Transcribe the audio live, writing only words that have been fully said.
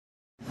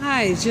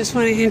Hi, just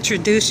want to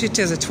introduce you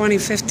to the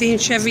 2015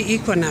 Chevy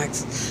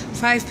Equinox.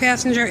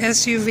 5-passenger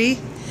SUV,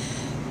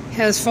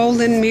 has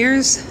fold-in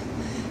mirrors,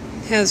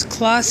 has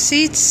cloth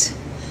seats,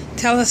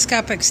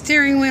 telescopic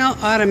steering wheel,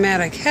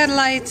 automatic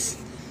headlights,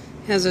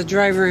 has a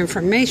driver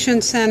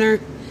information center.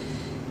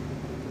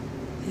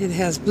 It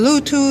has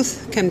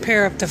Bluetooth, can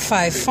pair up to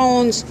 5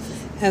 phones,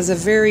 has a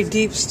very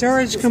deep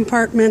storage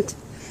compartment.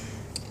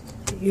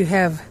 You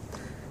have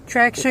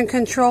traction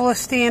control as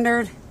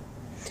standard.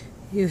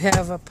 You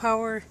have a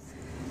power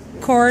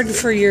cord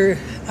for your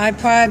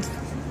iPod.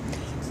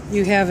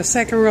 You have a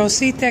second row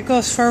seat that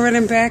goes forward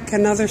and back,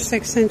 another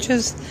 6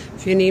 inches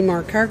if you need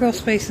more cargo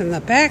space in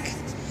the back.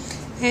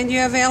 And you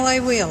have alloy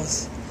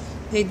wheels.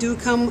 They do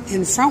come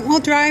in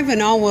front-wheel drive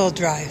and all-wheel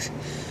drive.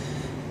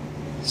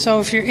 So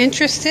if you're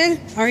interested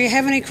or you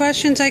have any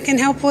questions I can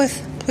help with,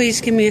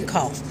 please give me a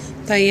call.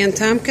 Diane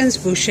Tompkins,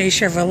 Boucher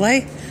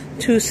Chevrolet,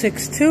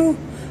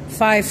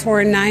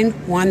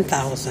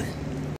 262-549-1000.